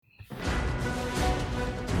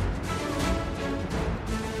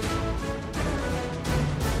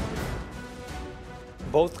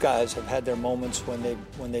both guys have had their moments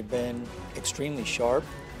when they've been extremely sharp,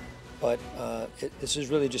 but this is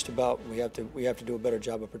really just about we have to do a better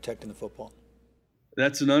job of protecting the football.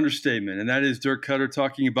 That's an understatement, and that is Dirk Cutter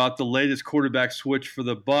talking about the latest quarterback switch for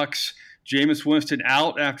the Bucs. Jameis Winston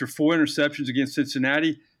out after 4 interceptions against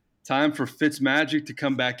Cincinnati. Time for Fitz Magic to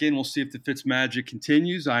come back in. We'll see if the Fitz Magic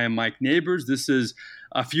continues. I am Mike Nabors. This is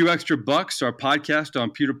A Few Extra Bucs, our podcast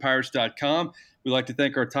on pewterpirates.com. We'd like to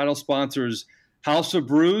thank our title sponsors, House of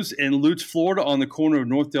Brews in Lutz, Florida, on the corner of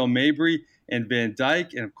Northdale Mabry and Van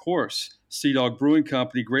Dyke. And, of course, Sea Dog Brewing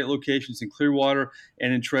Company, great locations in Clearwater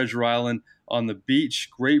and in Treasure Island on the beach.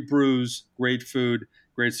 Great brews, great food,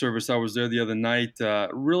 great service. I was there the other night.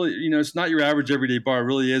 Really, it's not your average everyday bar. It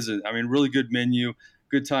really isn't. I mean, really good menu,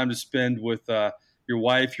 good time to spend with your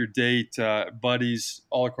wife, your date, buddies,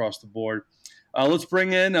 all across the board. Let's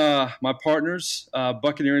bring in my partners,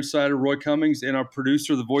 Buccaneer Insider Roy Cummings, and our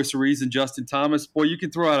producer, the voice of reason, Justin Thomas. Boy, you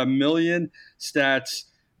can throw out a million stats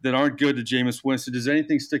that aren't good to Jameis Winston. Does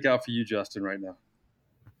anything stick out for you, Justin, right now?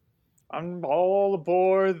 I'm all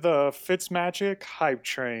aboard the Fitz Magic hype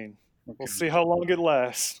train. Okay. We'll see how long it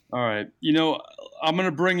lasts. All right. I'm going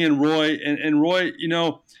to bring in Roy. And Roy,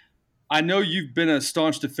 I know you've been a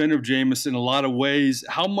staunch defender of Jameis in a lot of ways.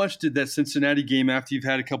 How much did that Cincinnati game, after you've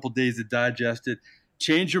had a couple days to digest it,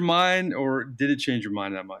 change your mind, or did it change your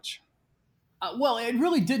mind that much? Well, it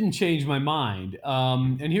really didn't change my mind,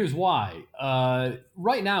 and here's why.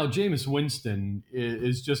 Right now, Jameis Winston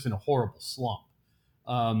is just in a horrible slump.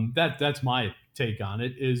 That's my take on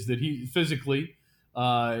it. Is that he physically,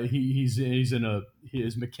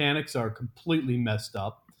 his mechanics are completely messed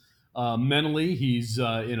up. Mentally, he's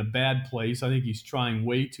in a bad place. I think he's trying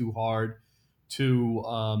way too hard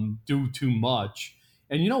to do too much.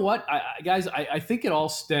 And you know what, guys? I think it all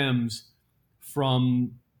stems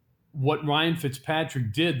from what Ryan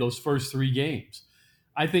Fitzpatrick did those first 3 games.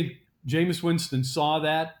 I think Jameis Winston saw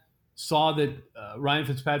that Ryan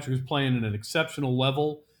Fitzpatrick was playing at an exceptional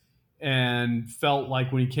level and felt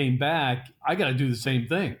like when he came back, I got to do the same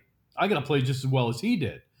thing. I got to play just as well as he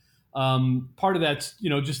did. Part of that's,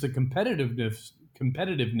 just the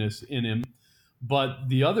competitiveness in him. But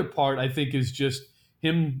the other part, I think, is just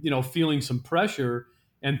him, feeling some pressure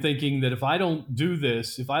and thinking that if I don't do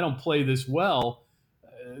this, if I don't play this well,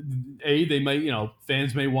 they may,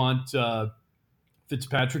 fans may want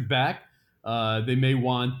Fitzpatrick back. They may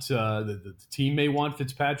want the team may want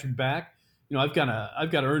Fitzpatrick back. I've got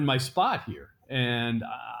to earn my spot here, and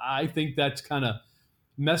I think that's kind of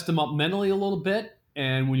messed him up mentally a little bit.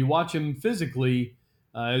 And when you watch him physically,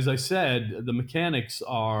 as I said, the mechanics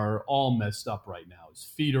are all messed up right now. His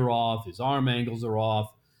feet are off, his arm angles are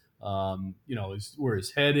off. Where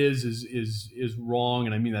his head is wrong,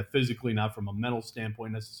 and I mean that physically, not from a mental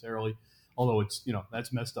standpoint necessarily. Although it's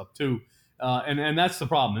that's messed up too. And that's the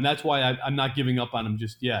problem. And that's why I'm not giving up on him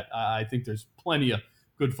just yet. I think there's plenty of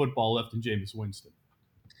good football left in Jameis Winston.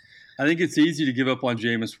 I think it's easy to give up on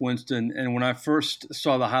Jameis Winston. And when I first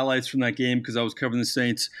saw the highlights from that game, because I was covering the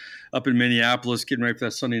Saints up in Minneapolis, getting ready for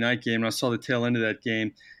that Sunday night game, and I saw the tail end of that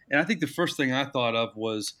game. And I think the first thing I thought of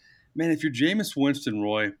was, man, if you're Jameis Winston,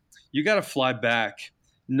 Roy, you got to fly back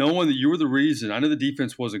knowing that you were the reason. I know the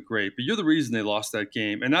defense wasn't great, but you're the reason they lost that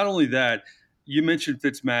game. And not only that, you mentioned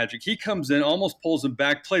Fitz Magic. He comes in, almost pulls him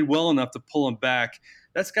back, played well enough to pull him back.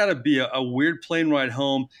 That's got to be a weird plane ride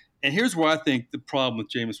home. And here's where I think the problem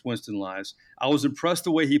with Jameis Winston lies. I was impressed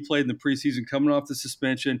the way he played in the preseason, coming off the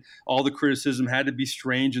suspension. All the criticism had to be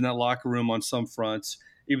strange in that locker room on some fronts,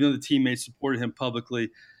 even though the teammates supported him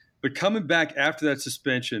publicly. But coming back after that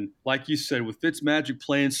suspension, like you said, with Fitz Magic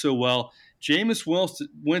playing so well, Jameis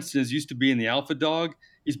Winston is used to being the alpha dog.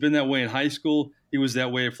 He's been that way in high school. He was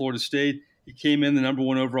that way at Florida State. He came in the number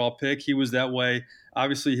 1 overall pick. He was that way,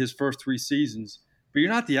 obviously, his first 3 seasons. But you're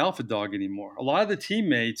not the alpha dog anymore. A lot of the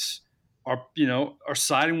teammates are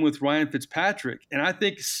siding with Ryan Fitzpatrick. And I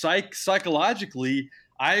think psychologically,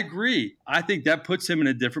 I agree. I think that puts him in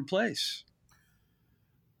a different place.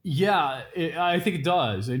 Yeah, I think it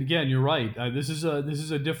does. And again, you're right. This is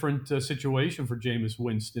a different situation for Jameis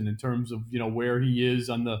Winston in terms of where he is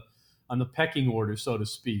on the pecking order, so to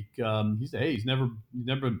speak. He's never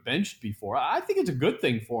been benched before. I think it's a good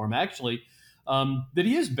thing for him actually that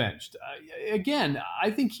he is benched. Again, I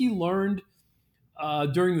think he learned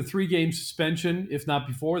during the 3-game suspension, if not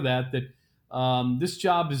before that this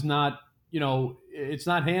job is not it's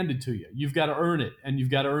not handed to you. You've got to earn it, and you've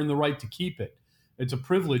got to earn the right to keep it. It's a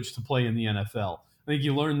privilege to play in the NFL. I think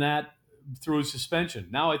he learned that through his suspension.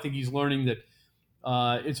 Now I think he's learning that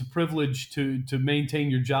it's a privilege to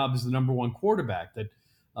maintain your job as the number 1 quarterback. That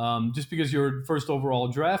just because you're first overall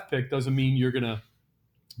draft pick doesn't mean you're going to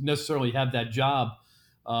necessarily have that job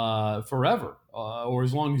forever, or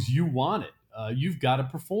as long as you want it. You've got to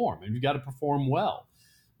perform, and you've got to perform well.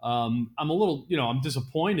 I'm a little, I'm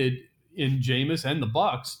disappointed in Jameis and the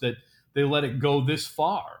Bucs that they let it go this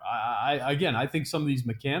far. I think some of these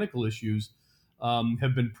mechanical issues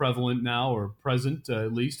have been prevalent now, or present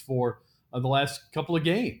at least for the last couple of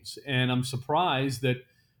games, and I'm surprised that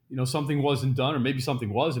something wasn't done, or maybe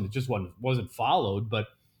something wasn't. It just wasn't followed. But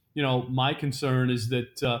my concern is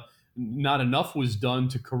that not enough was done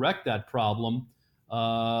to correct that problem.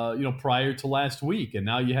 Prior to last week, and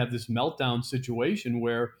now you have this meltdown situation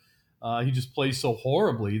where he just plays so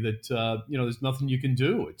horribly that there's nothing you can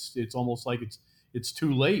do. It's almost like it's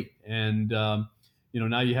too late, and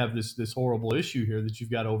now you have this horrible issue here that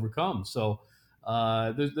you've got to overcome. So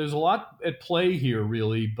there's a lot at play here,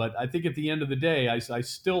 really. But I think at the end of the day, I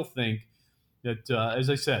still think that, as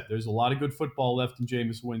I said, there's a lot of good football left in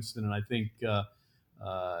Jameis Winston, and I think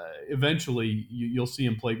eventually you'll see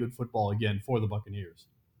him play good football again for the Buccaneers.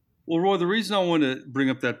 Well, Roy, the reason I want to bring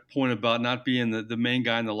up that point about not being the main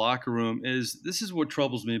guy in the locker room is this is what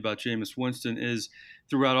troubles me about Jameis Winston is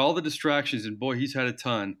throughout all the distractions, and boy, he's had a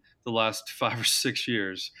ton the last 5 or 6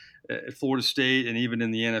 years at Florida State and even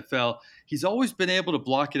in the NFL. He's always been able to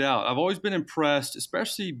block it out. I've always been impressed,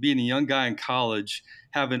 especially being a young guy in college,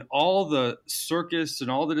 having all the circus and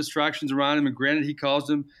all the distractions around him, and granted he caused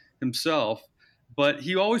them himself. But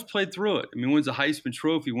he always played through it. I mean, wins a Heisman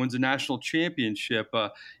Trophy, wins a national championship,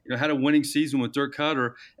 had a winning season with Dirk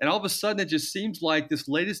Cutter. And all of a sudden, it just seems like this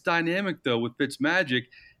latest dynamic, though, with Fitz Magic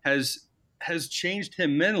has changed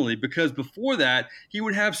him mentally, because before that, he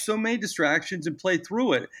would have so many distractions and play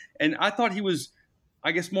through it. And I thought he was,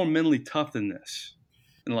 I guess, more mentally tough than this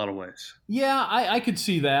in a lot of ways. Yeah, I could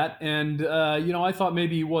see that. And, I thought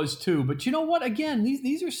maybe he was too. But you know what? Again,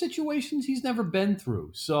 these are situations he's never been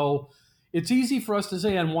through. So it's easy for us to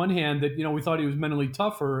say on one hand that, we thought he was mentally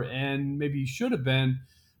tougher and maybe he should have been.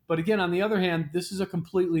 But again, on the other hand, this is a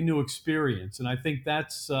completely new experience. And I think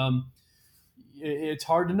that's it's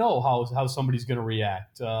hard to know how somebody's going to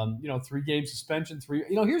react. 3-game suspension,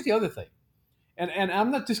 here's the other thing. And I'm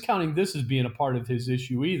not discounting this as being a part of his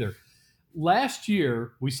issue either. Last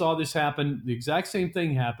year, we saw this happen. The exact same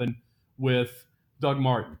thing happened with Doug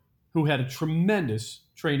Martin, who had a tremendous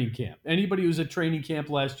training camp. Anybody who was at training camp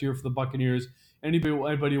last year for the Buccaneers,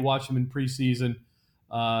 anybody who watched him in preseason,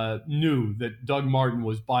 knew that Doug Martin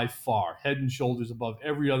was by far head and shoulders above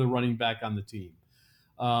every other running back on the team.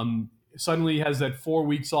 Suddenly he has that 4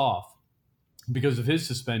 weeks off because of his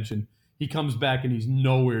suspension. He comes back and he's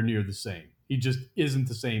nowhere near the same. He just isn't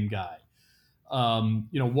the same guy.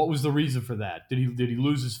 What was the reason for that? Did he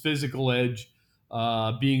lose his physical edge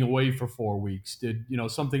being away for 4 weeks? Did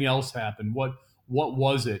something else happen? What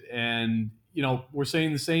was it? And we're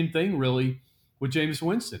saying the same thing really with Jameis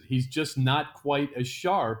Winston. He's just not quite as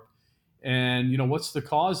sharp. And what's the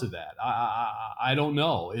cause of that? I don't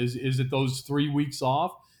know. Is it those 3 weeks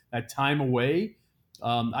off, that time away?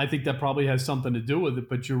 I think that probably has something to do with it.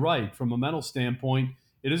 But you're right. From a mental standpoint,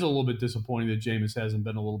 it is a little bit disappointing that Jameis hasn't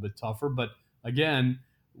been a little bit tougher. But again,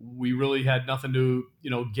 we really had nothing to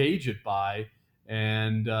gauge it by.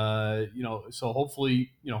 And so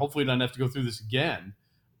hopefully we don't have to go through this again.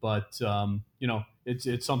 But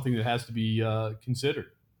it's something that has to be considered.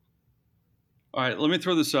 All right, let me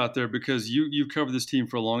throw this out there because you've covered this team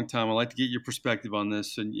for a long time. I'd like to get your perspective on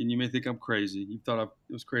this, and you may think I'm crazy. You thought I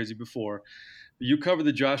was crazy before. But you covered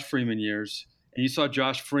the Josh Freeman years, and you saw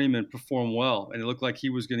Josh Freeman perform well, and it looked like he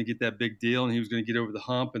was going to get that big deal, and he was going to get over the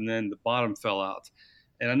hump, and then the bottom fell out.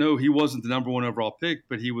 And I know he wasn't the number one overall pick,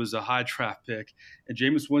 but he was a high draft pick. And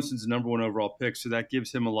Jameis Winston's the number one overall pick, so that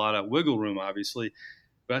gives him a lot of wiggle room, obviously.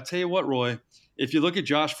 But I tell you what, Roy, if you look at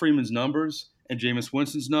Josh Freeman's numbers and Jameis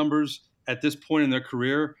Winston's numbers, at this point in their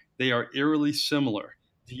career, they are eerily similar.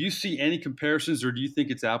 Do you see any comparisons, or do you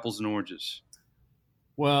think it's apples and oranges?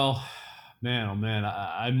 Well, man, oh man,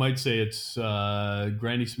 I might say it's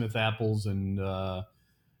Granny Smith apples and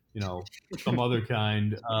some other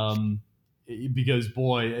kind. Because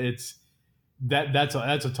boy, it's that's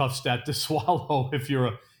a tough stat to swallow if you're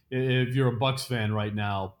a Bucs fan right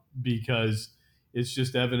now, because it's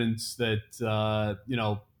just evidence that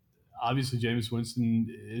obviously Jameis Winston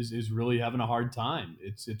is really having a hard time.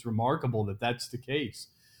 It's remarkable that that's the case.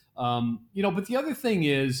 But the other thing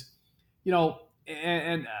is,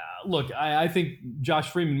 look, I think Josh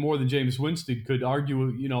Freeman more than Jameis Winston could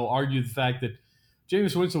argue the fact that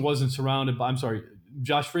Jameis Winston wasn't surrounded by. I'm sorry.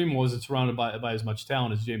 Josh Freeman wasn't surrounded by as much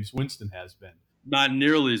talent as Jameis Winston has been. Not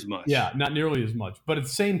nearly as much. Yeah, not nearly as much. But at the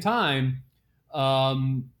same time,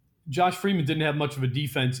 Josh Freeman didn't have much of a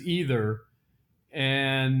defense either,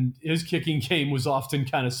 and his kicking game was often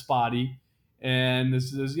kind of spotty. And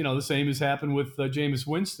this is, the same has happened with Jameis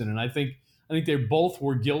Winston. And I think they both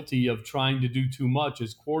were guilty of trying to do too much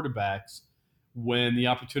as quarterbacks when the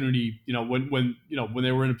opportunity, when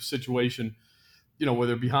they were in a situation, where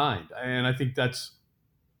they're behind. And I think that's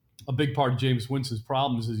a big part of Jameis Winston's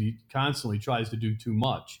problems is he constantly tries to do too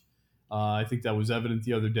much. I think that was evident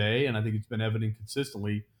the other day, and I think it's been evident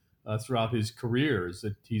consistently throughout his career is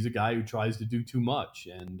that he's a guy who tries to do too much.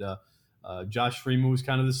 And Josh Freeman was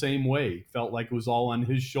kind of the same way. He felt like it was all on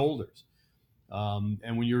his shoulders.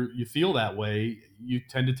 And when you feel that way, you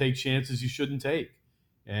tend to take chances you shouldn't take.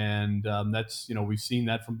 And that's, we've seen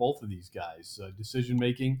that from both of these guys.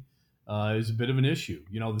 Decision-making is a bit of an issue.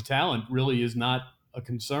 The talent really is not a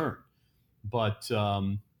concern, but,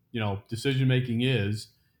 decision-making is.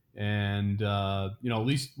 And, at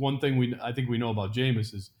least one thing I think we know about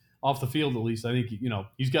Jameis is off the field, at least, I think,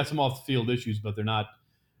 he's got some off the field issues, but they're not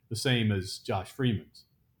the same as Josh Freeman's.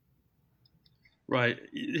 Right.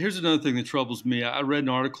 Here's another thing that troubles me. I read an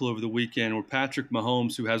article over the weekend where Patrick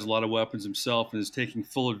Mahomes, who has a lot of weapons himself and is taking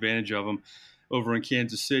full advantage of them over in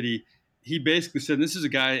Kansas City, he basically said, this is a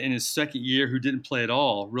guy in his second year who didn't play at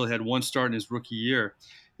all, really had one start in his rookie year.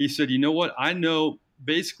 He said, you know what? I know,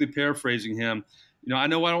 basically paraphrasing him, I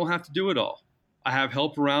know I don't have to do it all. I have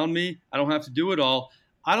help around me. I don't have to do it all.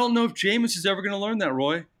 I don't know if Jameis is ever going to learn that,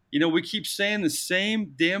 Roy. We keep saying the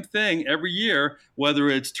same damn thing every year, whether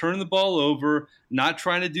it's turning the ball over, not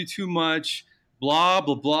trying to do too much, blah,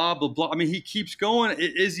 blah, blah, blah, blah. I mean, he keeps going.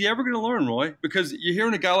 Is he ever going to learn, Roy? Because you're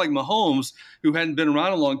hearing a guy like Mahomes who hadn't been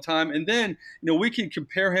around a long time. And then, we can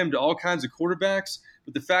compare him to all kinds of quarterbacks.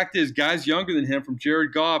 But the fact is, guys younger than him, from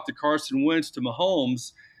Jared Goff to Carson Wentz to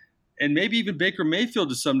Mahomes, and maybe even Baker Mayfield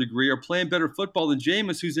to some degree, are playing better football than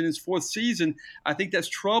Jameis, who's in his fourth season. I think that's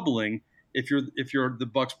troubling if you're the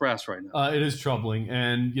Bucs brass right now. It is troubling.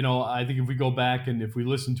 And, I think if we go back and if we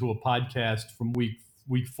listen to a podcast from week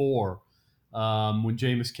 4, when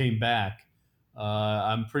Jameis came back,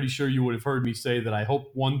 I'm pretty sure you would have heard me say that I hope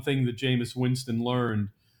one thing that Jameis Winston learned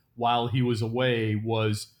while he was away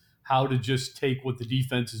was how to just take what the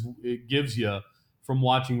defense gives you from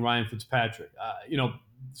watching Ryan Fitzpatrick.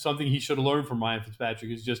 Something he should have learned from Ryan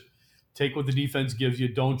Fitzpatrick is just take what the defense gives you.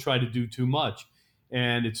 Don't try to do too much.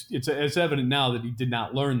 And it's evident now that he did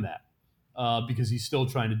not learn that because he's still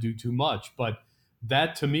trying to do too much. But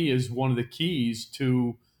that, to me, is one of the keys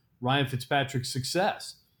to Ryan Fitzpatrick's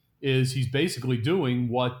success is he's basically doing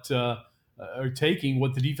or taking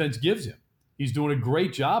what the defense gives him. He's doing a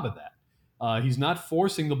great job of that. He's not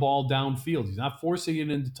forcing the ball downfield. He's not forcing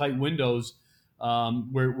it into tight windows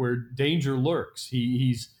where danger lurks.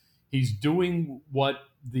 He's doing what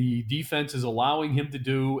the defense is allowing him to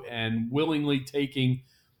do and willingly taking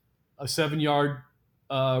a 7-yard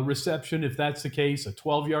reception if that's the case, a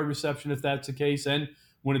 12-yard reception if that's the case, and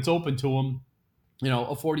when it's open to him,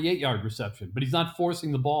 a 48-yard reception. But he's not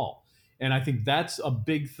forcing the ball. And I think that's a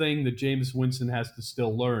big thing that Jameis Winston has to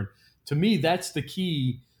still learn. To me, that's the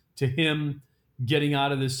key to him getting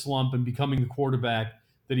out of this slump and becoming the quarterback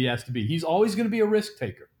that he has to be. He's always going to be a risk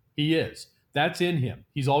taker. He is. That's in him.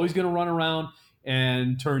 He's always going to run around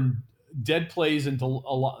and turn dead plays into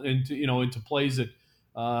plays that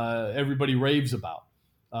everybody raves about.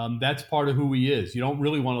 That's part of who he is. You don't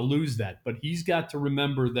really want to lose that, but he's got to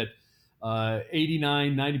remember that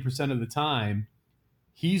 89, 90% of the time,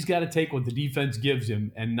 he's got to take what the defense gives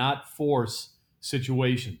him and not force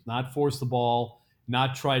situations, not force the ball,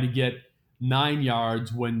 not try to get 9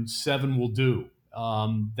 yards when 7 will do.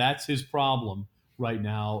 That's his problem right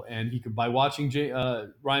now, and he could, by watching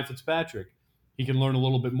Ryan Fitzpatrick, he can learn a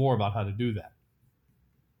little bit more about how to do that.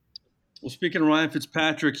 Well, speaking of Ryan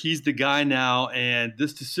Fitzpatrick, he's the guy now, and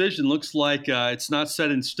this decision looks like it's not set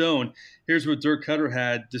in stone. Here's what Dirk Koetter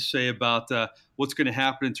had to say about what's going to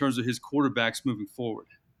happen in terms of his quarterbacks moving forward.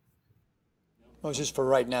 Well, it's just for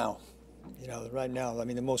right now. Right now, I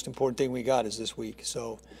mean, the most important thing we got is this week.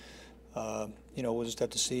 So, we'll just have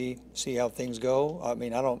to see how things go. I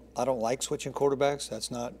mean, I don't like switching quarterbacks. That's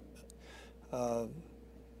not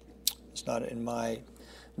it's not in my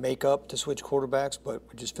makeup to switch quarterbacks, but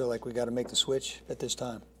we just feel like we got to make the switch at this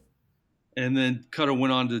time. And then Koetter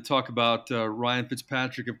went on to talk about Ryan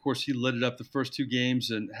Fitzpatrick. Of course, he lit it up the first 2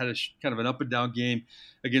 games and had a kind of an up and down game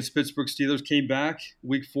against Pittsburgh Steelers. Came back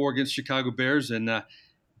week 4 against Chicago Bears, and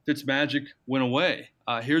Fitz Magic went away.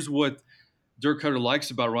 Here's what Dirk Koetter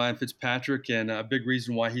likes about Ryan Fitzpatrick and a big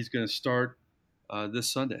reason why he's going to start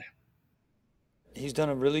this Sunday. He's done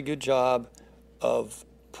a really good job of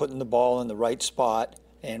putting the ball in the right spot,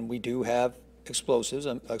 and we do have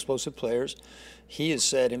explosive players. He has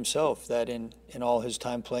said himself that in all his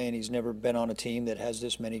time playing, he's never been on a team that has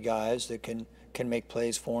this many guys that can make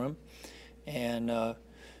plays for him. and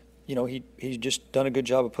he's just done a good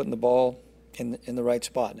job of putting the ball in the right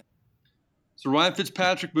spot. So Ryan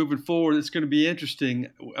Fitzpatrick moving forward, it's going to be interesting.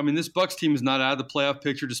 I mean, this Bucs team is not out of the playoff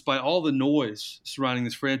picture despite all the noise surrounding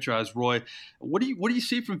this franchise. Roy, what do you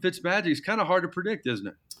see from Fitz Magic? It's kind of hard to predict, isn't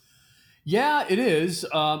it? Yeah, it is.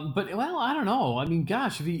 But I don't know. I mean,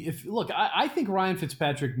 gosh, I think Ryan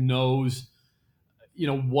Fitzpatrick knows,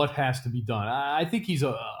 what has to be done. I think he's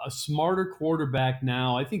a smarter quarterback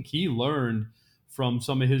now. I think he learned from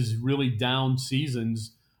some of his really down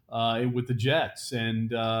seasons with the Jets,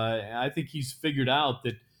 and I think he's figured out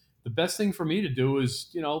that the best thing for me to do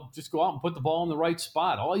is, just go out and put the ball in the right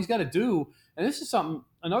spot. All he's got to do, and this is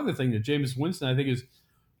another thing that Jameis Winston, I think, is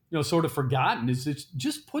sort of forgotten, is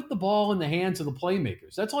just put the ball in the hands of the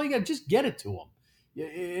playmakers. That's all you got. Just get it to them.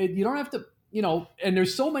 You don't have to, and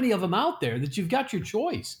there's so many of them out there that you've got your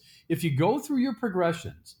choice. If you go through your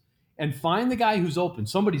progressions and find the guy who's open,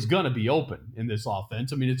 somebody's going to be open in this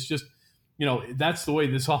offense. I mean, it's just, that's the way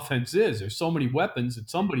this offense is. There's so many weapons that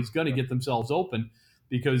somebody's going to get themselves open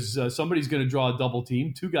because somebody's going to draw a double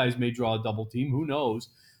team. Two guys may draw a double team. Who knows?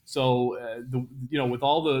 So, with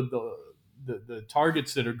all the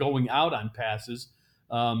targets that are going out on passes,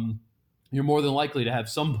 you're more than likely to have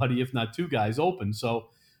somebody, if not two guys, open. So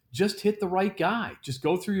just hit the right guy. Just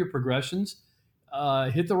go through your progressions,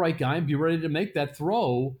 hit the right guy, and be ready to make that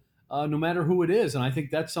throw, no matter who it is. And I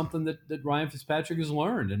think that's something that Ryan Fitzpatrick has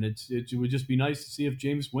learned. And it would just be nice to see if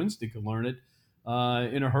Jameis Winston could learn it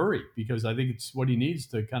in a hurry, because I think it's what he needs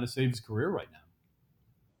to kind of save his career right now.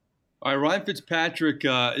 All right, Ryan Fitzpatrick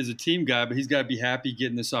is a team guy, but he's got to be happy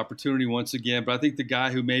getting this opportunity once again. But I think the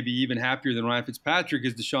guy who may be even happier than Ryan Fitzpatrick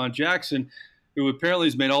is DeSean Jackson, who apparently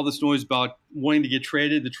has made all this noise about wanting to get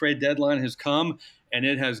traded. The trade deadline has come, and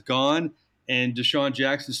it has gone. And DeSean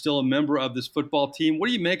Jackson is still a member of this football team. What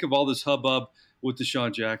do you make of all this hubbub with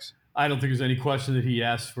DeSean Jackson? I don't think there's any question that he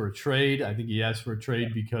asked for a trade. I think he asked for a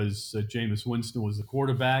trade because Jameis Winston was the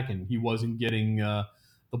quarterback, and he wasn't getting the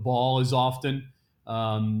ball as often.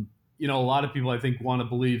 A lot of people, I think, want to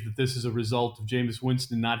believe that this is a result of Jameis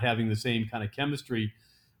Winston not having the same kind of chemistry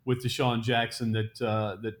with DeSean Jackson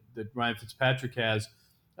that Ryan Fitzpatrick has.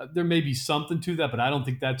 There may be something to that, but I don't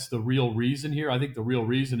think that's the real reason here. I think the real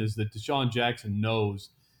reason is that DeSean Jackson knows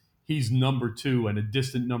he's number two and a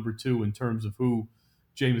distant number two in terms of who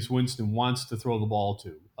Jameis Winston wants to throw the ball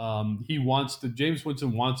to. Jameis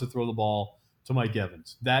Winston wants to throw the ball to Mike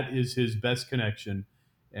Evans. That is his best connection.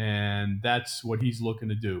 And that's what he's looking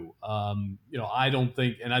to do. I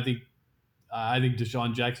think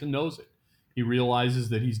DeSean Jackson knows it. He realizes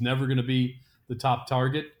that he's never going to be the top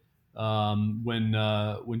target when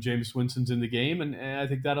Jameis Winston's in the game, and I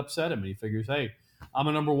think that upset him. And he figures, hey, I'm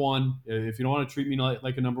a number one. If you don't want to treat me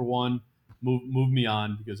like a number one, move me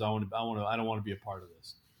on, because I don't want to be a part of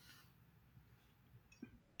this.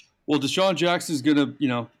 Well, DeSean Jackson is going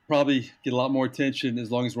to, probably get a lot more attention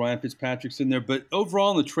as long as Ryan Fitzpatrick's in there. But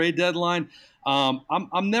overall, in the trade deadline,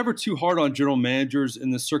 I'm never too hard on general managers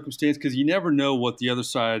in this circumstance, because you never know what the other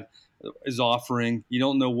side is offering. You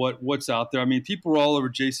don't know what's out there. I mean, people were all over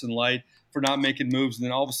Jason Light for not making moves, and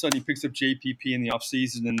then all of a sudden he picks up JPP in the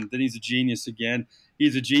offseason, and then he's a genius again.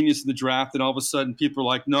 He's a genius in the draft, and all of a sudden people are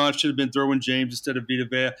like, no, it should have been Derwin James instead of Vita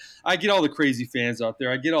Vea. I get all the crazy fans out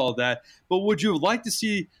there. I get all of that. But would you like to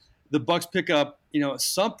see the Bucs pick up,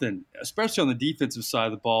 something, especially on the defensive side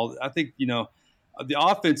of the ball? I think, the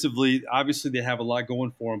offensively, obviously they have a lot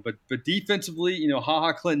going for them, but defensively,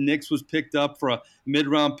 Clinton Nix was picked up for a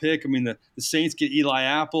mid-round pick. I mean, the Saints get Eli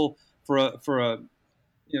Apple for a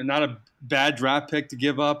not a bad draft pick to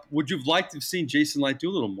give up. Would you have liked to have seen Jason Light do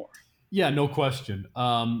a little more? Yeah, no question.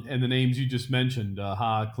 And the names you just mentioned,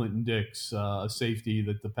 Clinton Dix, a safety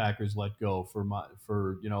that the Packers let go for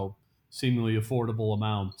seemingly affordable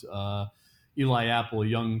amount. Eli Apple, a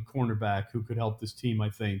young cornerback who could help this team, I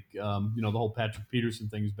think. The whole Patrick Peterson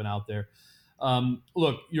thing has been out there.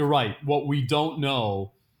 Look, you're right. What we don't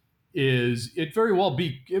know is it very well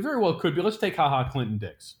could be. Let's take Clinton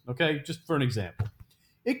Dix, okay, just for an example.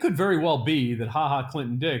 It could very well be that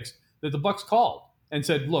Clinton Dix, that the Bucs called and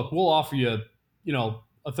said, look, we'll offer you,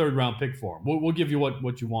 a third-round pick for him. We'll give you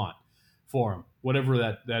what you want for him, whatever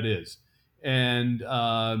that is. And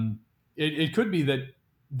it could be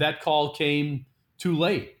that call came too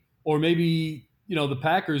late. Or maybe, the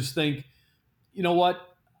Packers think, you know what,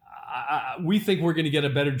 we think we're going to get a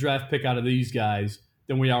better draft pick out of these guys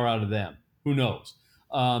than we are out of them. Who knows?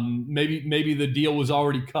 Maybe the deal was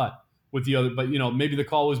already cut with the other, but maybe the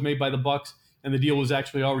call was made by the Bucs and the deal was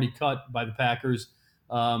actually already cut by the Packers,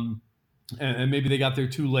 and maybe they got there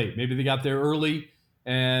too late. Maybe they got there early,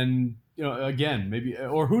 and again, maybe,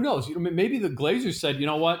 or who knows? Maybe the Glazers said, you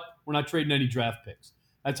know what, we're not trading any draft picks.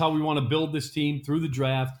 That's how we want to build this team through the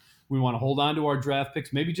draft. We want to hold on to our draft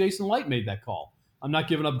picks. Maybe Jason Light made that call. I'm not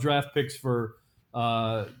giving up draft picks for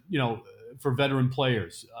veteran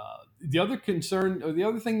players. The other concern, or the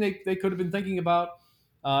other thing they could have been thinking about,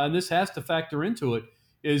 and this has to factor into it,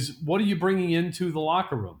 is what are you bringing into the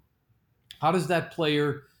locker room? How does that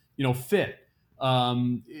player, fit?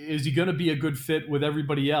 Is he going to be a good fit with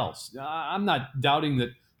everybody else? I'm not doubting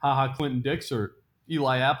that Clinton Dix or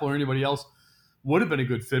Eli Apple or anybody else would have been a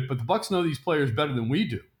good fit, but the Bucs know these players better than we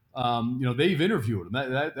do. They've interviewed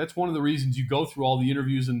them. That's one of the reasons you go through all the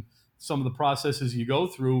interviews and some of the processes you go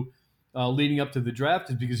through leading up to the draft,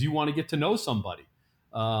 is because you want to get to know somebody.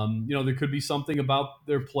 There could be something about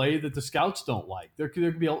their play that the scouts don't like. There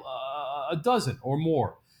could be a dozen or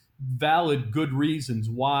more valid, good reasons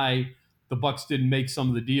why the Bucs didn't make some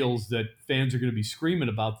of the deals that fans are going to be screaming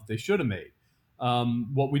about that they should have made.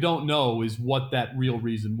 What we don't know is what that real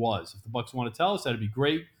reason was. If the Bucs want to tell us, that'd be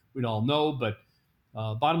great. We'd all know. But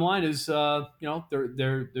bottom line is,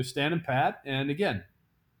 they're standing pat. And again,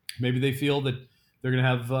 maybe they feel that they're going to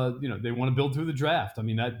have, they want to build through the draft. I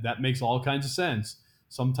mean, that makes all kinds of sense.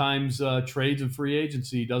 Sometimes trades and free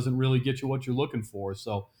agency doesn't really get you what you're looking for.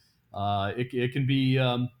 So it can be,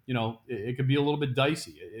 it can be a little bit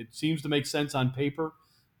dicey. It seems to make sense on paper,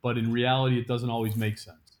 but in reality, it doesn't always make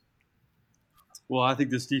sense. Well, I think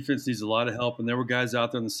this defense needs a lot of help, and there were guys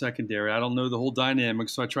out there in the secondary. I don't know the whole dynamic,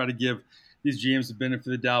 so I try to give these GMs the benefit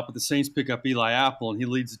of the doubt. But the Saints pick up Eli Apple, and he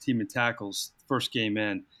leads the team in tackles first game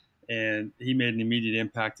in, and he made an immediate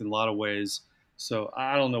impact in a lot of ways. So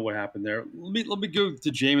I don't know what happened there. Let me go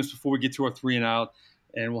to Jameis before we get to our 3 and out,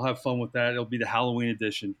 and we'll have fun with that. It'll be the Halloween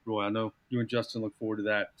edition, Roy. I know you and Justin look forward to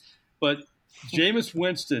that. But Jameis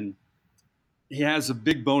Winston, he has a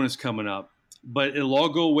big bonus coming up. But it'll all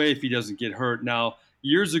go away if he doesn't get hurt. Now,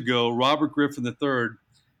 years ago, Robert Griffin III,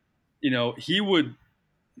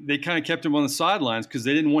 they kind of kept him on the sidelines because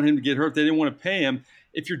they didn't want him to get hurt. They didn't want to pay him.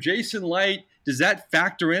 If you're Jason Light, does that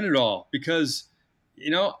factor in at all? Because,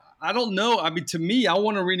 I don't know. I mean, to me, I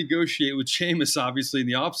want to renegotiate with Jameis, obviously, in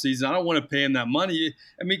the offseason. I don't want to pay him that money.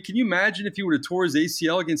 I mean, can you imagine if he would have tore his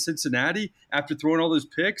ACL against Cincinnati after throwing all those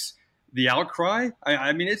picks? The outcry?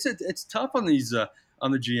 I mean, it's tough on these on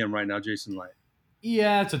the GM right now, Jason Light.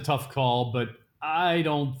 Yeah, it's a tough call, but I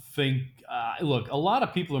don't think look, a lot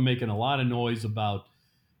of people are making a lot of noise about,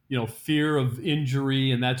 fear of injury,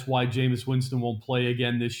 and that's why Jameis Winston won't play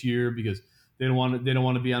again this year, because they don't want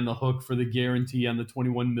to be on the hook for the guarantee on the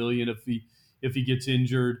 $21 million if he gets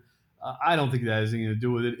injured. I don't think that has anything to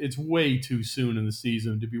do with it. It's way too soon in the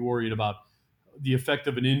season to be worried about the effect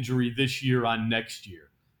of an injury this year on next year.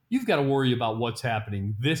 You've got to worry about what's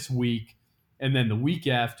happening this week and then the week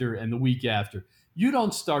after and the week after. You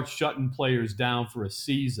don't start shutting players down for a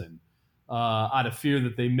season out of fear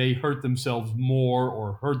that they may hurt themselves more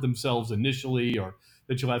or hurt themselves initially, or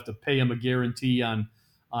that you'll have to pay them a guarantee on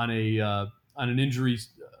an injury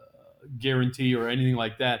guarantee or anything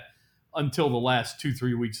like that until the last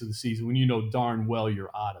 2-3 weeks of the season when you know darn well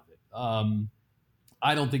you're out of it.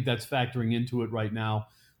 I don't think that's factoring into it right now.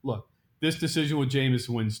 Look, this decision with Jameis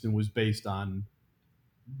Winston was based on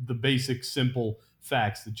the basic, simple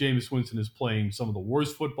facts that Jameis Winston is playing some of the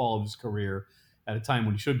worst football of his career at a time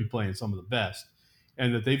when he should be playing some of the best,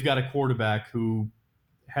 and that they've got a quarterback who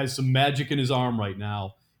has some magic in his arm right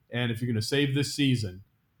now, and if you're going to save this season,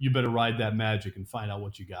 you better ride that magic and find out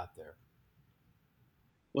what you got there.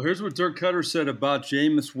 Well, here's what Dirk Cutter said about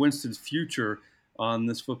Jameis Winston's future on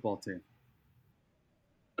this football team.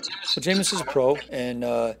 So Jameis is a pro,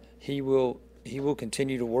 and he will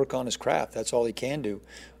continue to work on his craft. That's all he can do.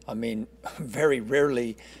 I mean, very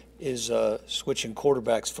rarely is switching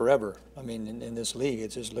quarterbacks forever. I mean, in this league,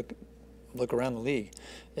 it's just look around the league.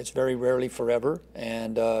 It's very rarely forever,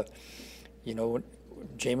 and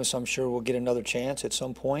Jameis, I'm sure, will get another chance at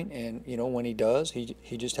some point, and when he does,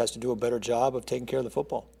 he just has to do a better job of taking care of the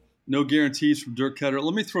football. No guarantees from Dirk Cutter.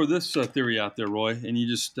 Let me throw this theory out there, Roy, and you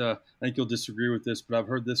just I think you'll disagree with this, but I've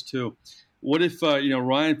heard this too. What if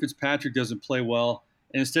Ryan Fitzpatrick doesn't play well,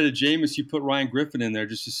 and instead of Jameis, you put Ryan Griffin in there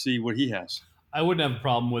just to see what he has? I wouldn't have a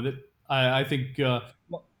problem with it. I think I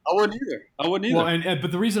wouldn't either. Well,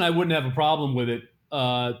 but the reason I wouldn't have a problem with it,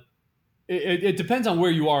 it depends on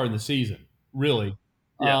where you are in the season, really.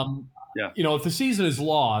 Yeah. If the season is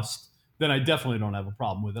lost, then I definitely don't have a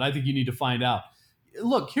problem with it. I think you need to find out.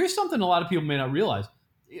 Look, here's something a lot of people may not realize.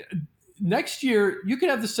 Next year, you could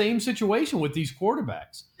have the same situation with these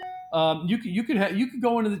quarterbacks. You could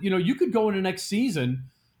go into next season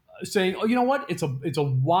saying, oh, you know what? It's a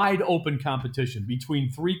wide open competition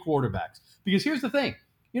between 3 quarterbacks. Because here's the thing: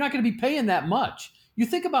 you're not going to be paying that much. You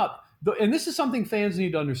think about And this is something fans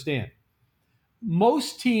need to understand.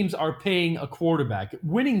 Most teams are paying a quarterback.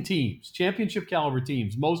 Winning teams, championship caliber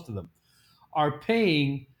teams, most of them are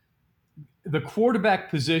paying the quarterback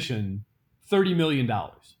position $30 million.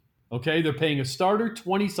 Okay, they're paying a starter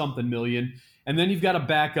 20-something million, and then you've got a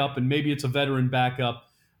backup, and maybe it's a veteran backup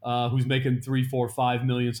who's making 3, 4, 5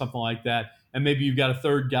 million, something like that, and maybe you've got a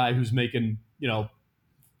third guy who's making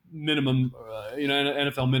minimum,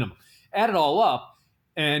 NFL minimum. Add it all up,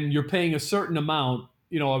 and you're paying a certain amount,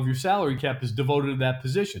 of your salary cap is devoted to that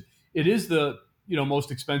position. It is the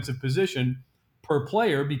most expensive position per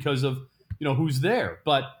player because of who's there,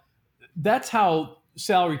 but that's how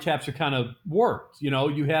salary caps are kind of worked.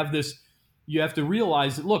 You have this. You have to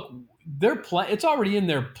realize that look, it's already in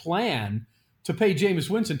their plan to pay Jameis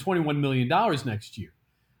Winston $21 million next year.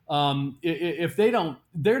 If they don't,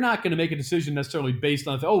 they're not going to make a decision necessarily based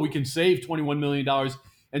on we can save $21 million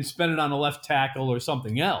and spend it on a left tackle or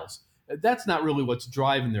something else. That's not really what's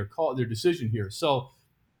driving their decision here. So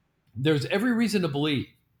there's every reason to believe,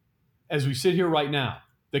 as we sit here right now,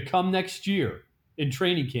 that come next year in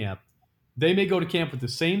training camp, they may go to camp with the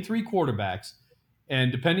same 3 quarterbacks,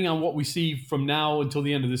 and depending on what we see from now until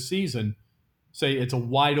the end of the season, say it's a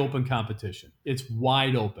wide open competition. It's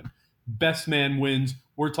wide open. Best man wins.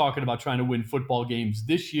 We're talking about trying to win football games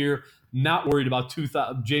this year, not worried about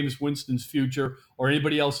Jameis Winston's future or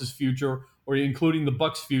anybody else's future, or including the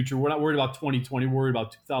Bucs' future. We're not worried about 2020. We're worried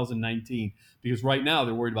about 2019 because right now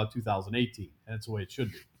they're worried about 2018, and that's the way it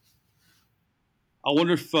should be. I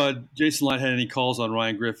wonder if Jason Light had any calls on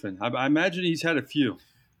Ryan Griffin. I imagine he's had a few.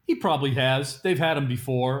 He probably has. They've had him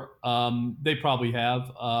before. They probably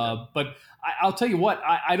have. But I'll tell you what,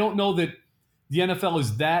 I don't know that the NFL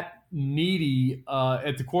is that needy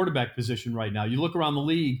at the quarterback position right now. You look around the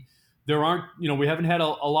league, there aren't, we haven't had a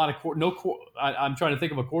lot of, I'm trying to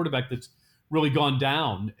think of a quarterback that's really gone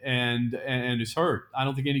down and is hurt. I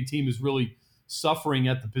don't think any team is really suffering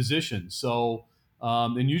at the position. So,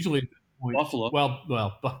 and usually Buffalo.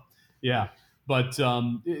 Well, yeah, but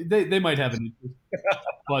they might have an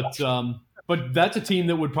interest. But that's a team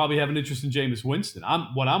that would probably have an interest in Jameis Winston.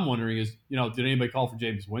 What I'm wondering is, did anybody call for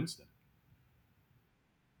Jameis Winston?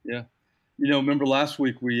 Yeah. Remember last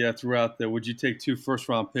week we threw out would you take 2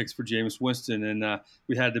 first-round picks for Jameis Winston, and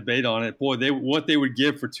we had a debate on it. Boy, what they would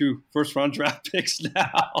give for 2 first-round draft picks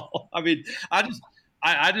now. I mean, I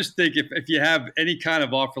just think if you have any kind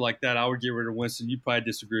of offer like that, I would get rid of Winston. You'd probably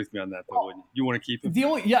disagree with me on that, though, wouldn't you? You want to keep him?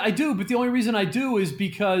 I do, but the only reason I do is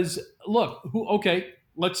because, look,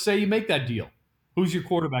 let's say you make that deal. Who's your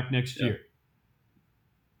quarterback next year?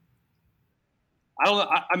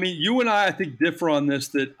 I mean, you and I think, differ on this,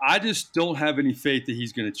 that I just don't have any faith that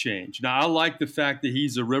he's going to change. Now, I like the fact that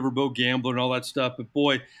he's a riverboat gambler and all that stuff, but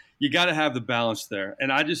boy, you got to have the balance there.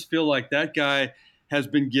 And I just feel like that guy has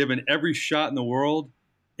been given every shot in the world.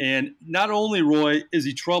 And not only, Roy, is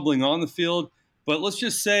he troubling on the field, but let's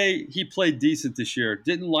just say he played decent this year.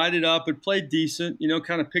 Didn't light it up, but played decent,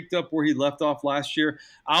 kind of picked up where he left off last year.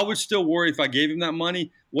 I would still worry if I gave him that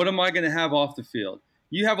money, what am I going to have off the field?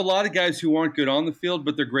 You have a lot of guys who aren't good on the field,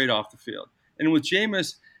 but they're great off the field. And with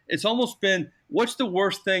Jameis, it's almost been, what's the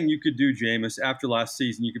worst thing you could do, Jameis, after last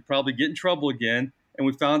season? You could probably get in trouble again. And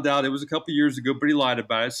we found out it was a couple years ago, but he lied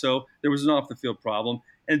about it. So there was an off-the-field problem.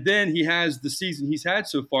 And then he has the season he's had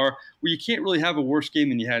so far where you can't really have a worse game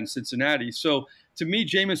than you had in Cincinnati. So to me,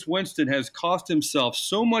 Jameis Winston has cost himself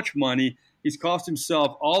so much money. He's cost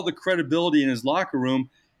himself all the credibility in his locker room.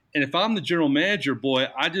 And if I'm the general manager, boy,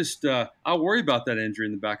 I worry about that injury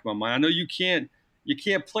in the back of my mind. I know you can't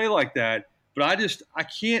play like that, but I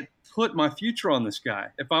can't put my future on this guy.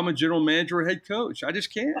 If I'm a general manager or head coach, I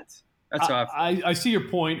just can't. That's how I feel. I see your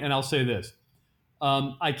point, and I'll say this.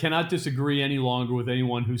 I cannot disagree any longer with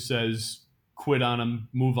anyone who says quit on him,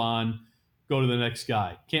 move on, go to the next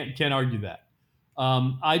guy. Can't argue that.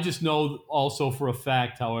 I just know also for a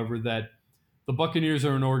fact, however, that the Buccaneers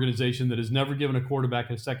are an organization that has never given a quarterback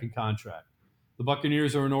a second contract. The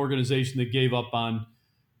Buccaneers are an organization that gave up on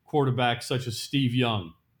quarterbacks such as Steve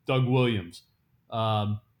Young, Doug Williams.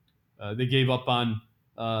 They gave up on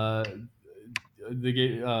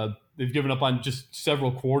they've given up on just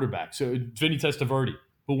several quarterbacks. So Vinny Testaverde,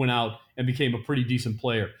 who went out and became a pretty decent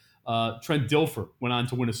player. Trent Dilfer went on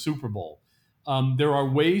to win a Super Bowl. There are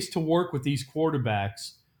ways to work with these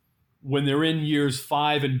quarterbacks when they're in years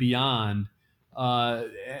 5 and beyond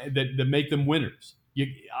that make them winners.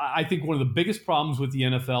 I think one of the biggest problems with the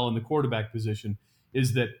NFL and the quarterback position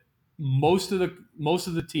is that most of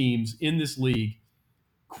the teams in this league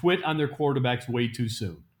quit on their quarterbacks way too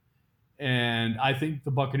soon. And I think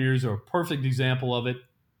the Buccaneers are a perfect example of it.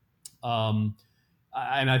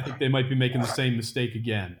 And I think they might be making the same mistake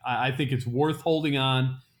again. I think it's worth holding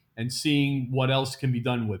on and seeing what else can be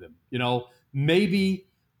done with him. Maybe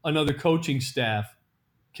another coaching staff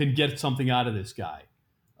can get something out of this guy.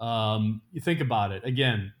 You think about it.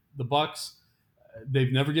 Again, the Bucs,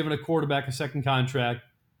 they've never given a quarterback a second contract.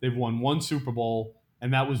 They've won one Super Bowl,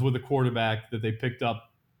 and that was with a quarterback that they picked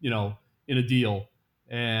up, in a deal.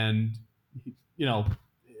 And,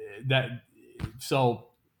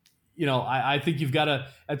 I think you've got to,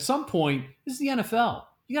 at some point, this is the NFL.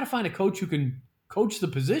 You got to find a coach who can coach the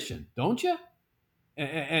position, don't you?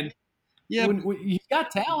 And Yeah, when you've got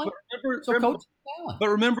talent, coach talent. But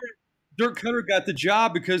remember, Dirk Cutter got the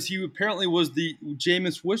job because he apparently was the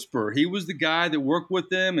Jameis whisperer. He was the guy that worked with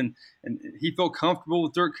them, and he felt comfortable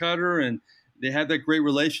with Dirk Cutter, and they had that great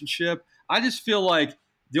relationship. I just feel like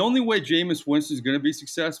the only way Jameis Winston is going to be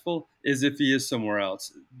successful is if he is somewhere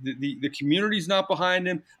else. The community's not behind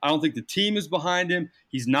him. I don't think the team is behind him.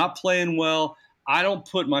 He's not playing well. I don't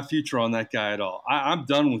put my future on that guy at all. I'm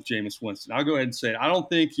done with Jameis Winston. I'll go ahead and say it. I don't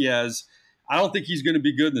think he's going to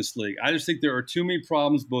be good in this league. I just think there are too many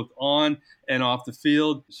problems both on and off the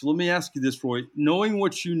field. So let me ask you this, Roy. Knowing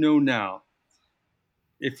what you know now,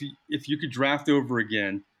 if you could draft over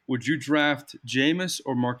again, would you draft Jameis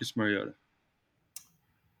or Marcus Mariota?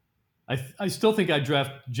 I still think I'd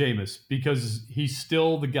draft Jameis because he's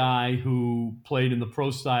still the guy who played in the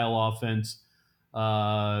pro-style offense.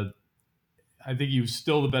 I think he was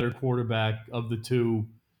still the better quarterback of the two.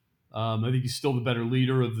 I think he's still the better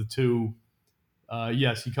leader of the two.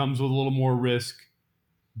 Yes, he comes with a little more risk,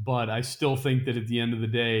 but I still think that at the end of the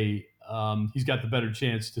day, he's got the better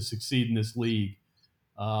chance to succeed in this league.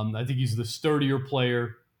 I think he's the sturdier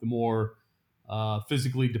player, the more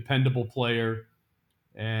physically dependable player,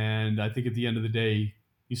 and I think at the end of the day,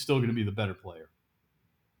 he's still going to be the better player.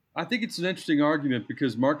 I think it's an interesting argument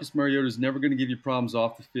because Marcus Mariota is never going to give you problems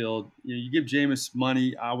off the field. You give Jameis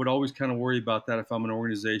money, I would always kind of worry about that if I'm an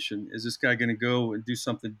organization. Is this guy going to go and do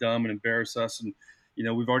something dumb and embarrass us? And,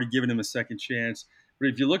 we've already given him a second chance. But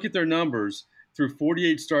if you look at their numbers, through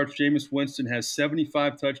 48 starts, Jameis Winston has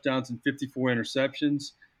 75 touchdowns and 54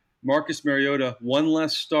 interceptions. Marcus Mariota, one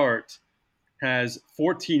less start, has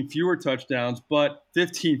 14 fewer touchdowns, but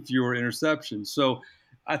 15 fewer interceptions. So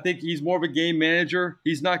I think he's more of a game manager.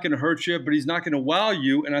 He's not going to hurt you, but he's not going to wow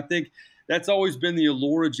you. And I think that's always been the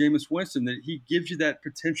allure of Jameis Winston, that he gives you that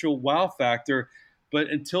potential wow factor.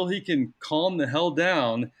 But until he can calm the hell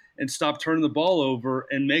down and stop turning the ball over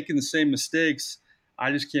and making the same mistakes,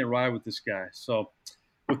 I just can't ride with this guy. So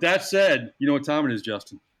with that said, you know what time it is,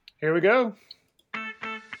 Justin? Here we go.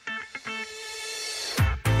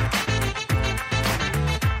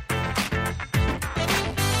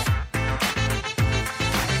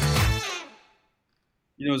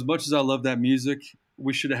 As much as I love that music,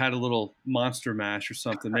 we should have had a little Monster Mash or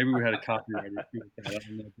something. Maybe we had a copyright issue with that. I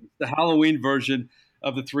don't know. The Halloween version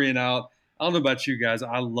of the 3 and Out. I don't know about you guys.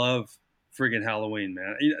 I love friggin' Halloween,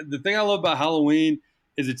 man. The thing I love about Halloween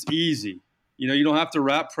is it's easy. You don't have to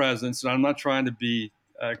wrap presents, and I'm not trying to be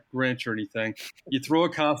a Grinch or anything. You throw a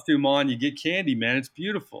costume on, you get candy, man. It's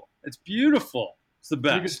beautiful. It's beautiful. It's the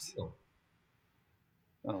best.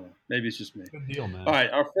 I don't know. Maybe it's just me. Good deal, man. All right,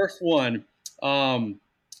 our first one.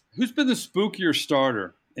 Who's been the spookier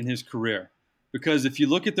starter in his career? Because if you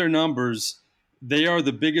look at their numbers, they are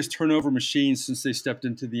the biggest turnover machine since they stepped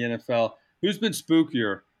into the NFL. Who's been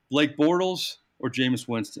spookier, Blake Bortles or Jameis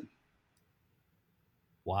Winston?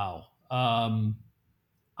 Wow. I'm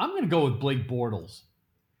going to go with Blake Bortles.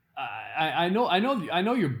 I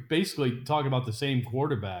know you're basically talking about the same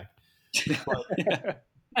quarterback. But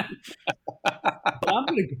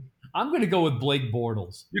I'm going to go with Blake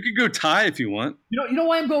Bortles. You could go tie if you want. You know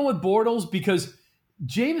why I'm going with Bortles? Because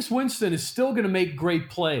Jameis Winston is still going to make great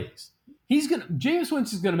plays. Jameis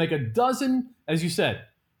Winston's going to make a dozen, as you said,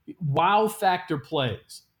 wow factor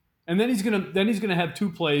plays, and then he's going to have 2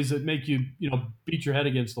 plays that make you beat your head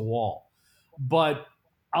against the wall. But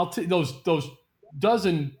I'll take those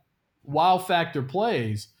dozen wow factor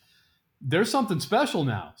plays. There's something special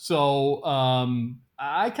now. So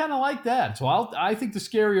I kind of like that. So I think the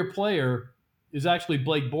scarier player is actually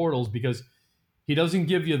Blake Bortles because he doesn't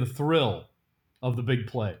give you the thrill of the big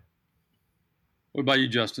play. What about you,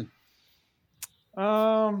 Justin?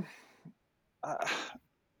 I'm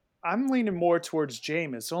leaning more towards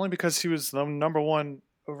Jameis, only because he was the number 1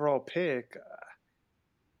 overall pick.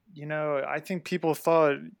 I think people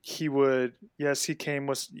thought he would. Yes, he came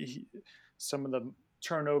with some of the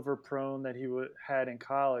turnover prone that he had in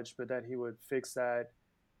college, but that he would fix that,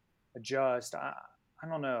 adjust. I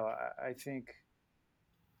don't know. I think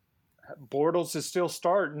Bortles is still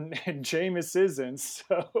starting and Jameis isn't.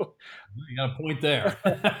 So You got a point there.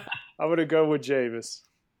 I'm going to go with Jameis.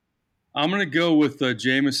 I'm going to go with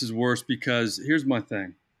Jameis' worst because here's my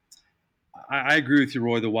thing. I agree with you,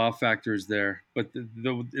 Roy. The wow factor is there, but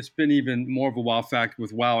it's been even more of a wow factor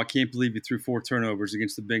with wow. I can't believe you threw 4 turnovers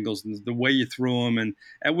against the Bengals and the way you threw them, and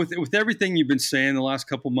with everything you've been saying the last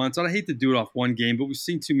couple months. I hate to do it off one game, but we've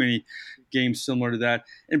seen too many games similar to that.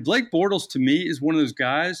 And Blake Bortles to me is one of those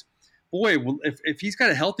guys. Boy, if he's got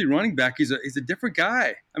a healthy running back, he's a different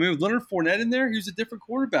guy. I mean, with Leonard Fournette in there, he was a different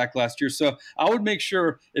quarterback last year. So I would make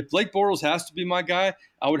sure if Blake Bortles has to be my guy,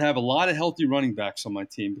 I would have a lot of healthy running backs on my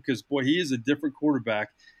team because, boy, he is a different quarterback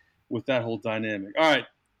with that whole dynamic. All right,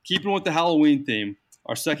 keeping with the Halloween theme,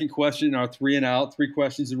 our second question, our 3 and out, 3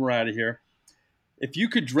 questions, and we're out of here. If you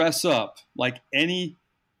could dress up and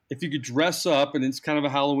it's kind of a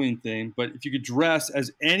Halloween thing, but if you could dress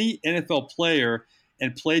as any NFL player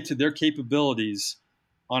and play to their capabilities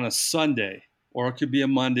on a Sunday, or it could be a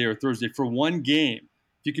Monday or Thursday for one game.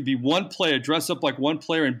 If you could be one player, dress up like one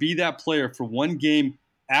player and be that player for one game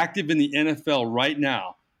active in the NFL right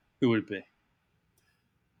now, who would it be?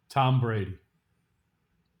 Tom Brady.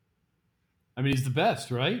 I mean, he's the best,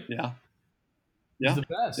 right? Yeah. He's the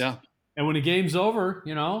best. Yeah. And when the game's over,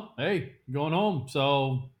 hey, you're going home.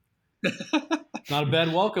 So not a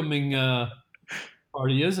bad welcoming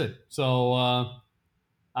party, is it? So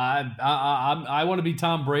I want to be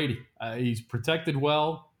Tom Brady. He's protected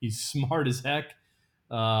well. He's smart as heck.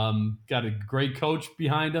 Got a great coach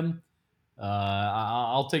behind him.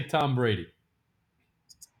 I'll take Tom Brady.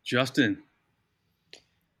 Justin.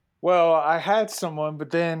 Well, I had someone,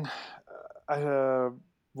 but then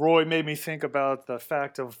Roy made me think about the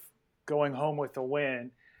fact of going home with a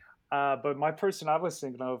win. But my person I was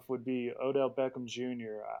thinking of would be Odell Beckham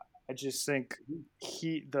Jr. I just think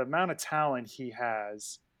the amount of talent he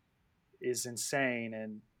has is insane,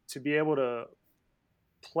 and to be able to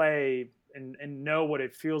play and know what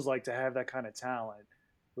it feels like to have that kind of talent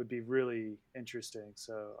would be really interesting.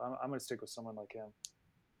 So I'm going to stick with someone like him.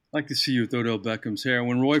 I'd like to see you with Odell Beckham's hair.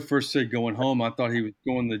 When Roy first said going home, I thought he was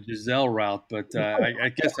going the Giselle route, but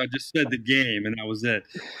I guess I just said the game, and that was it.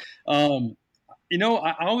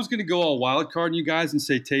 I was going to go all wild card you guys and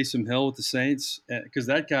say Taysom Hill with the Saints because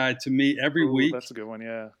that guy, to me, every week, that's a good one,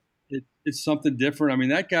 yeah. It's something different. I mean,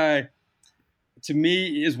 that guy, to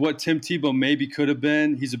me, is what Tim Tebow maybe could have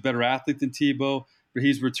been. He's a better athlete than Tebow, but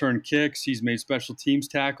he's returned kicks. He's made special teams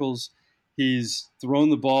tackles. He's thrown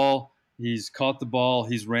the ball. He's caught the ball.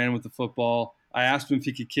 He's ran with the football. I asked him if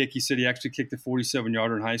he could kick. He said he actually kicked a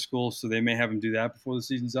 47-yarder in high school, so they may have him do that before the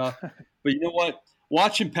season's out. But you know what?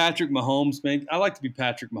 Watching Patrick Mahomes, man, I like to be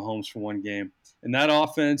Patrick Mahomes for one game. And that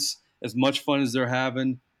offense, as much fun as they're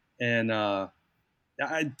having, and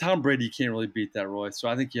Tom Brady, you can't really beat that, Roy. So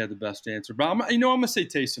I think you had the best answer. But I'm going to say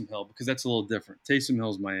Taysom Hill because that's a little different. Taysom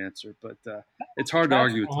Hill's my answer, but it's hard to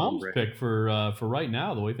argue with Tom Brady. Pick for right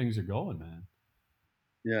now, the way things are going, man.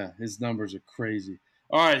 Yeah, his numbers are crazy.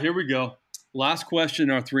 All right, here we go. Last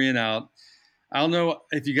question, our 3 and out. I don't know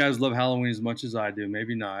if you guys love Halloween as much as I do.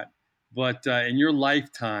 Maybe not. But in your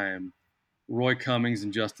lifetime, Roy Cummings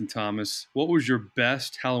and Justin Thomas, what was your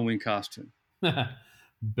best Halloween costume?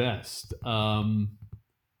 Best.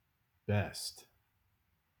 Best.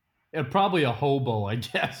 Yeah, probably a hobo, I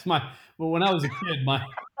guess. When I was a kid,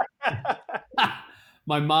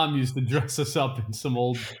 my mom used to dress us up in some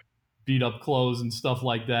old beat up clothes and stuff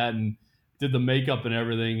like that, and did the makeup and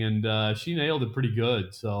everything, and she nailed it pretty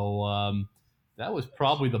good. So that was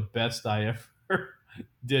probably the best I ever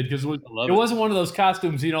did, because it wasn't one of those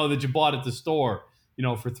costumes, that you bought at the store,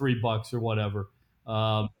 for $3 or whatever.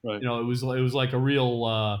 Right. It was like a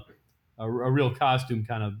real costume,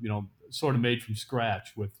 kind of, sort of made from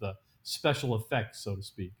scratch with special effects, so to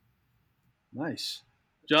speak. Nice.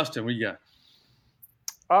 Justin, what you got?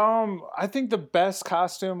 I think the best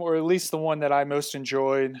costume, or at least the one that I most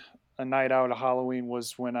enjoyed a night out of Halloween,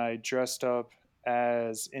 was when I dressed up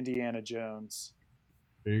as Indiana Jones.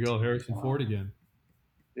 There you go, Harrison Ford again.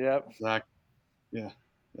 Yep. Exactly. Yeah.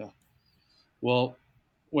 Well,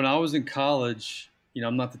 when I was in college,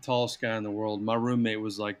 I'm not the tallest guy in the world. My roommate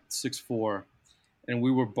was like 6'4", and we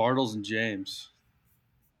were Bartles and James.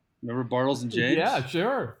 Remember Bartles and James? Yeah,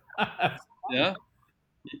 sure. Yeah.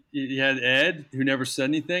 You had Ed, who never said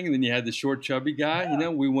anything, and then you had the short, chubby guy. Yeah.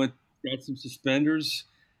 We got some suspenders,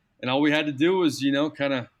 and all we had to do was,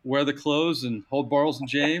 kind of wear the clothes and hold Bartles and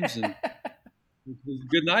James, and it was a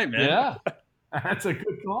good night, man. Yeah, that's a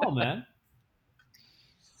good call, man.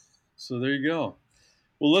 So there you go.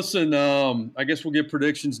 Well, listen, I guess we'll get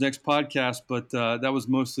predictions next podcast, but that was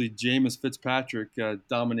mostly Jameis Fitzpatrick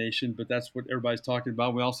domination, but that's what everybody's talking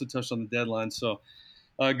about. We also touched on the deadline, so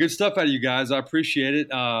good stuff out of you guys. I appreciate it.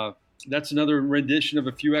 That's another rendition of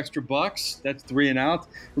A Few Extra Bucs. That's 3 and Out.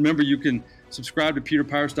 Remember, you can subscribe to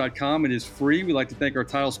PeterPirates.com. It is free. We'd like to thank our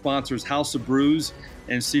title sponsors, House of Brews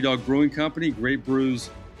and Sea Dog Brewing Company. Great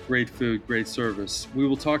brews, great food, great service. We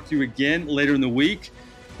will talk to you again later in the week.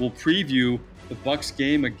 We'll preview the Bucs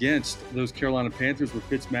game against those Carolina Panthers, where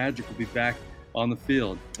Fitz Magic will be back on the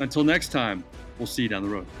field. Until next time, we'll see you down the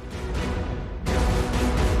road.